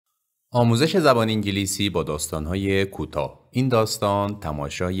آموزش زبان انگلیسی با داستان‌های کوتاه. این داستان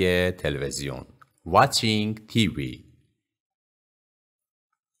تماشای تلویزیون watching TV.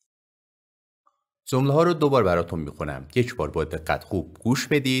 جمله‌ها رو دوبار براتون میخونم. یک بار با دقت خوب گوش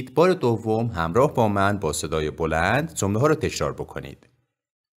بدید. بار دوم همراه با من با صدای بلند جمله‌ها رو تکرار بکنید.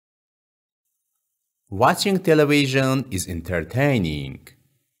 Watching television is entertaining.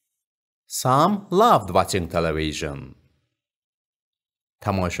 Some loved watching television.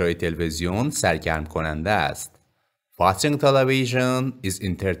 تماشای تلویزیون سرگرم کننده است. Watching television is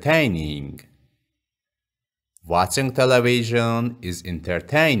entertaining. Watching television is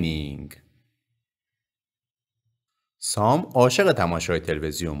entertaining. سام عاشق تماشای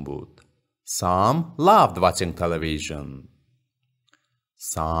تلویزیون بود. Sam loved watching television.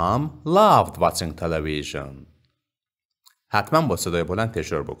 Sam loved watching television. حتما با صدای بلند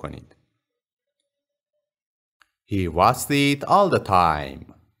تکرار بکنید. He watched it all the time.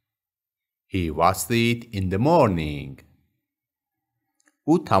 He watched it in the morning.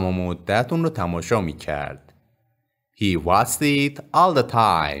 او تمام مدت اون رو تماشا می کرد. He watched it all the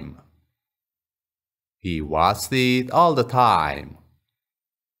time. He watched it all the time.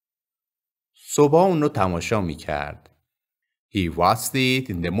 صبح اون رو تماشا می کرد. He watched it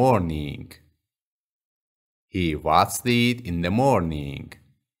in the morning. He watched it in the morning.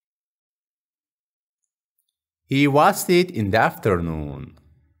 He watched it in the afternoon.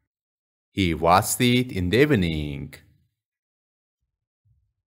 He watched it in the evening.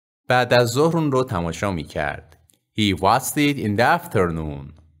 بعد از ظهر اون رو تماشا می کرد. He watched it in the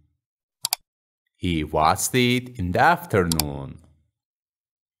afternoon. He watched it in the afternoon.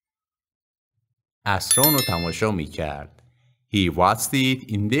 عصر اون رو تماشا می کرد. He watched it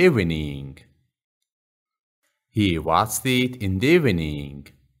in the evening. He watched it in the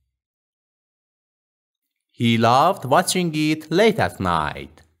evening. He loved watching it late at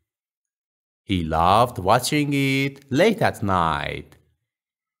night. He loved watching it late at night.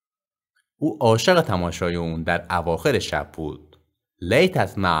 او عاشق تماشای اون در اواخر شب بود. Late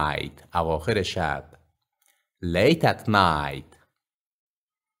at night. اواخر شب. Late at night.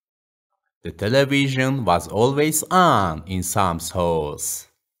 The television was always on in Sam's house.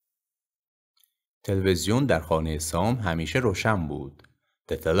 تلویزیون در خانه سام همیشه روشن بود.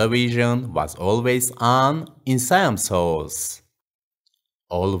 The television was always on in Sam's house.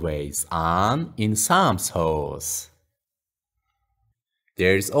 Always on in Sam's house.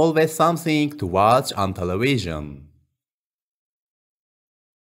 There's always something to watch on television.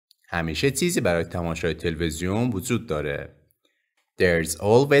 همیشه چیزی برای تماشای تلویزیون وجود داره. There's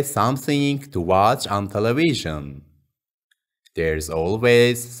always something to watch on television. There's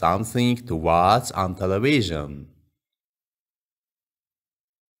always something to watch on television.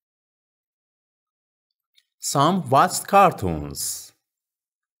 Some watched cartoons.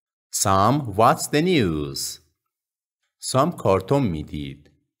 Some watched the news. Some کارتون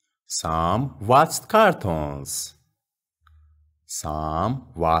میدید. Some watched cartoons. Some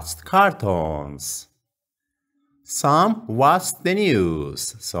watched cartoons. Some watched the news.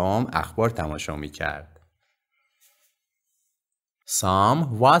 Some اخبار تماشا میکرد.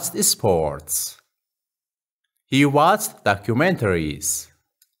 Some watched sports. He watched documentaries.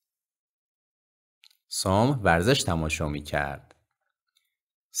 Some ورزش تماشا میکرد.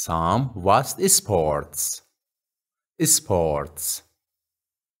 Some watched sports. Sports.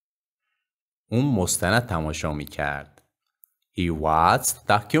 اون مستند تماشا میکرد. He watched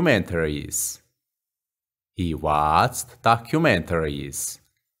documentaries. He watched documentaries.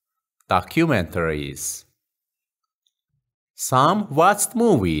 Documentaries. Some watched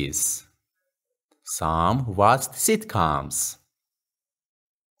movies. Some watched sitcoms.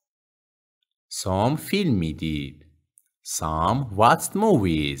 Some فیلم میدید. Some watched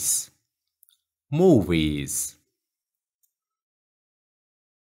movies. Movies.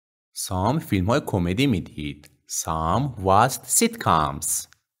 Some فیلم های کمدی میدید. Some watched sitcoms.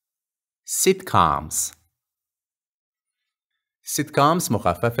 Sitcoms. Sitcoms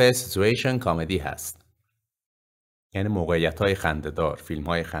مخفف situation کامدی هست. یعنی موقعیت های خنده‌دار، فیلم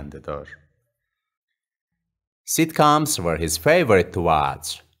های خنده‌دار. Sitcoms were his favorite to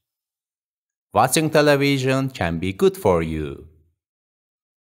watch. Watching television can be good for you.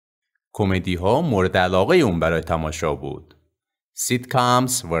 کمدی ها مورد علاقه اون برای تماشا بود.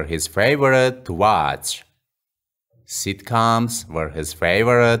 Sitcoms were his favorite to watch. Sitcoms were his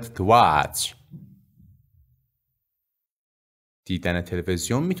favorite to watch. دیدن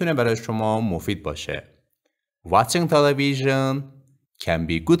تلویزیون میتونه برای شما مفید باشه. Watching television can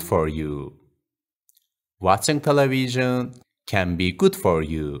be good for you. Watching television can be good for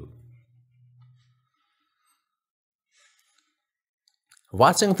you.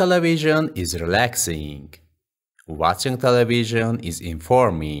 Watching television is relaxing. Watching television is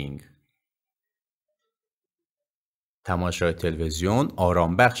informing. تماشای تلویزیون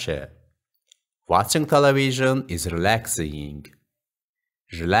آرام بخشه. Watching television is relaxing.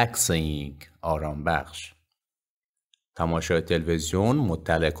 Relaxing آرام بخش. تماشای تلویزیون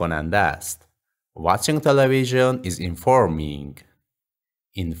مطلع کننده است. Watching television is informing.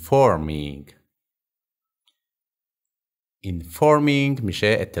 Informing. Informing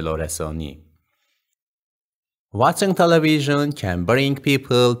میشه اطلاع رسانی. Watching television can bring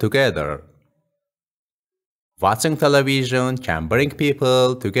people together. Watching television can bring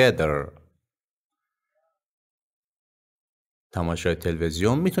people together. تماشای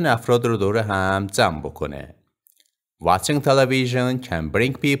تلویزیون میتونه افراد رو دور هم جمع بکنه. Watching television can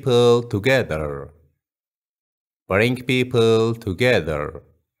bring people together. Bring people together.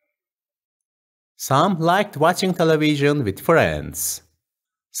 Some liked watching television with friends.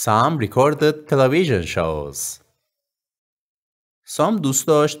 Some recorded television shows. Some دوست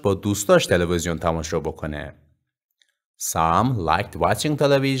داشت با دوستاش تلویزیون تماشا بکنه. Some liked watching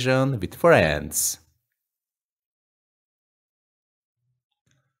television with friends.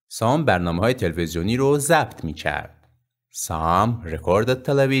 Some برنامه‌های تلویزیونی رو ضبط می‌کرد. Some recorded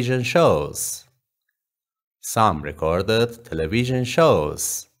television shows. Some recorded television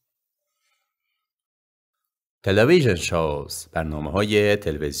shows. Television shows برنامه‌های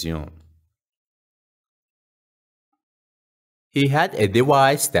تلویزیون. He had a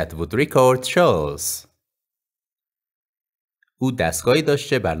device that would record shows. او دستگاهی داشت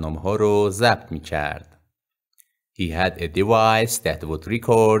که برنامه‌ها رو ضبط می‌کرد. He had a device that would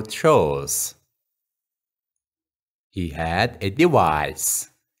record shows. He had a device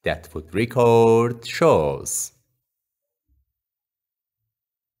that would record shows.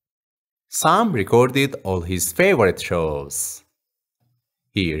 Sam recorded all his favorite shows.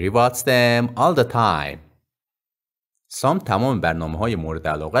 He rewatched them all the time. Sam تمام برنامه‌های مورد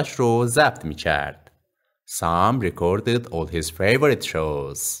علاقه‌اش رو ضبط می‌کرد. Sam recorded all his favorite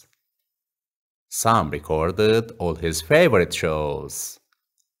shows. Sam recorded all his favorite shows.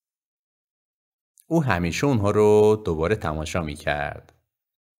 او همیشه اونها رو دوباره تماشا می‌کرد.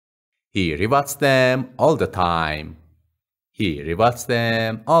 He rewatched them all the time. He rewatched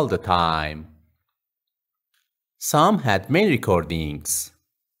them all the time. Sam had many recordings.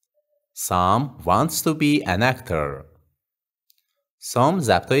 Sam wants to be an actor. Sam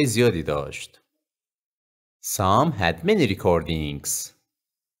ضبط‌های زیادی داشت. Sam had many recordings.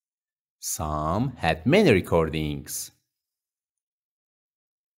 Sam had many recordings.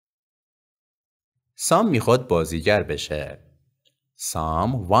 Sam میخواد بازیگر بشه.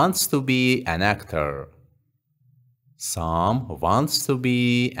 Sam wants to be an actor. Sam wants to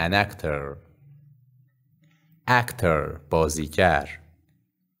be an actor. Actor بازیگر.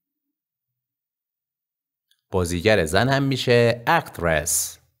 بازیگر زن هم میشه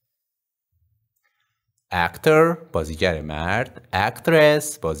actress. Actor بازیگر مرد.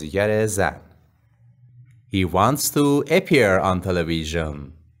 Actress بازیگر زن. He wants to appear on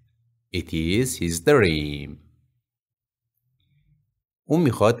television. It is his dream. او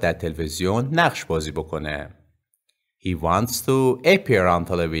میخواد در تلویزیون نقش بازی بکنه. He wants to appear on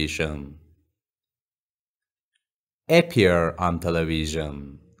television. Appear on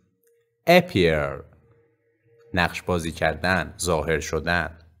television. Appear نقش بازی کردن، ظاهر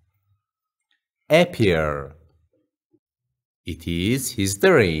شدن. Appear. It is his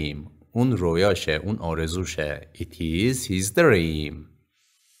dream. اون رویاشه، اون آرزوشه. It is his dream.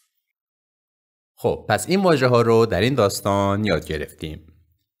 خب پس این واژه ها رو در این داستان یاد گرفتیم.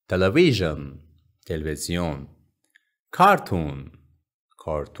 تلویزیون، تلویزیون. کارتون،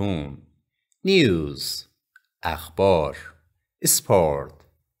 کارتون. نیوز، اخبار. اسپورت،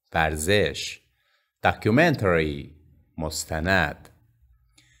 ورزش. داکیومنتری، مستند.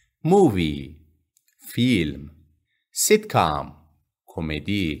 مووی، فیلم. سیتکام،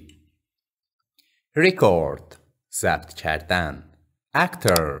 کمدی. ریکورد، ضبط کردن.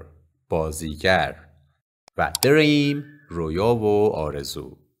 اکتر، بازیگر. و دریم، رویا و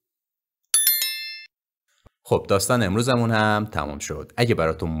آرزو. خب داستان امروزمون هم تمام شد. اگه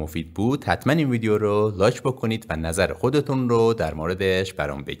براتون مفید بود حتما این ویدیو رو لایک بکنید و نظر خودتون رو در موردش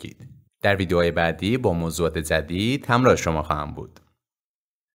برام بگید. در ویدیوهای بعدی با موضوعات جدید همراه شما خواهم بود.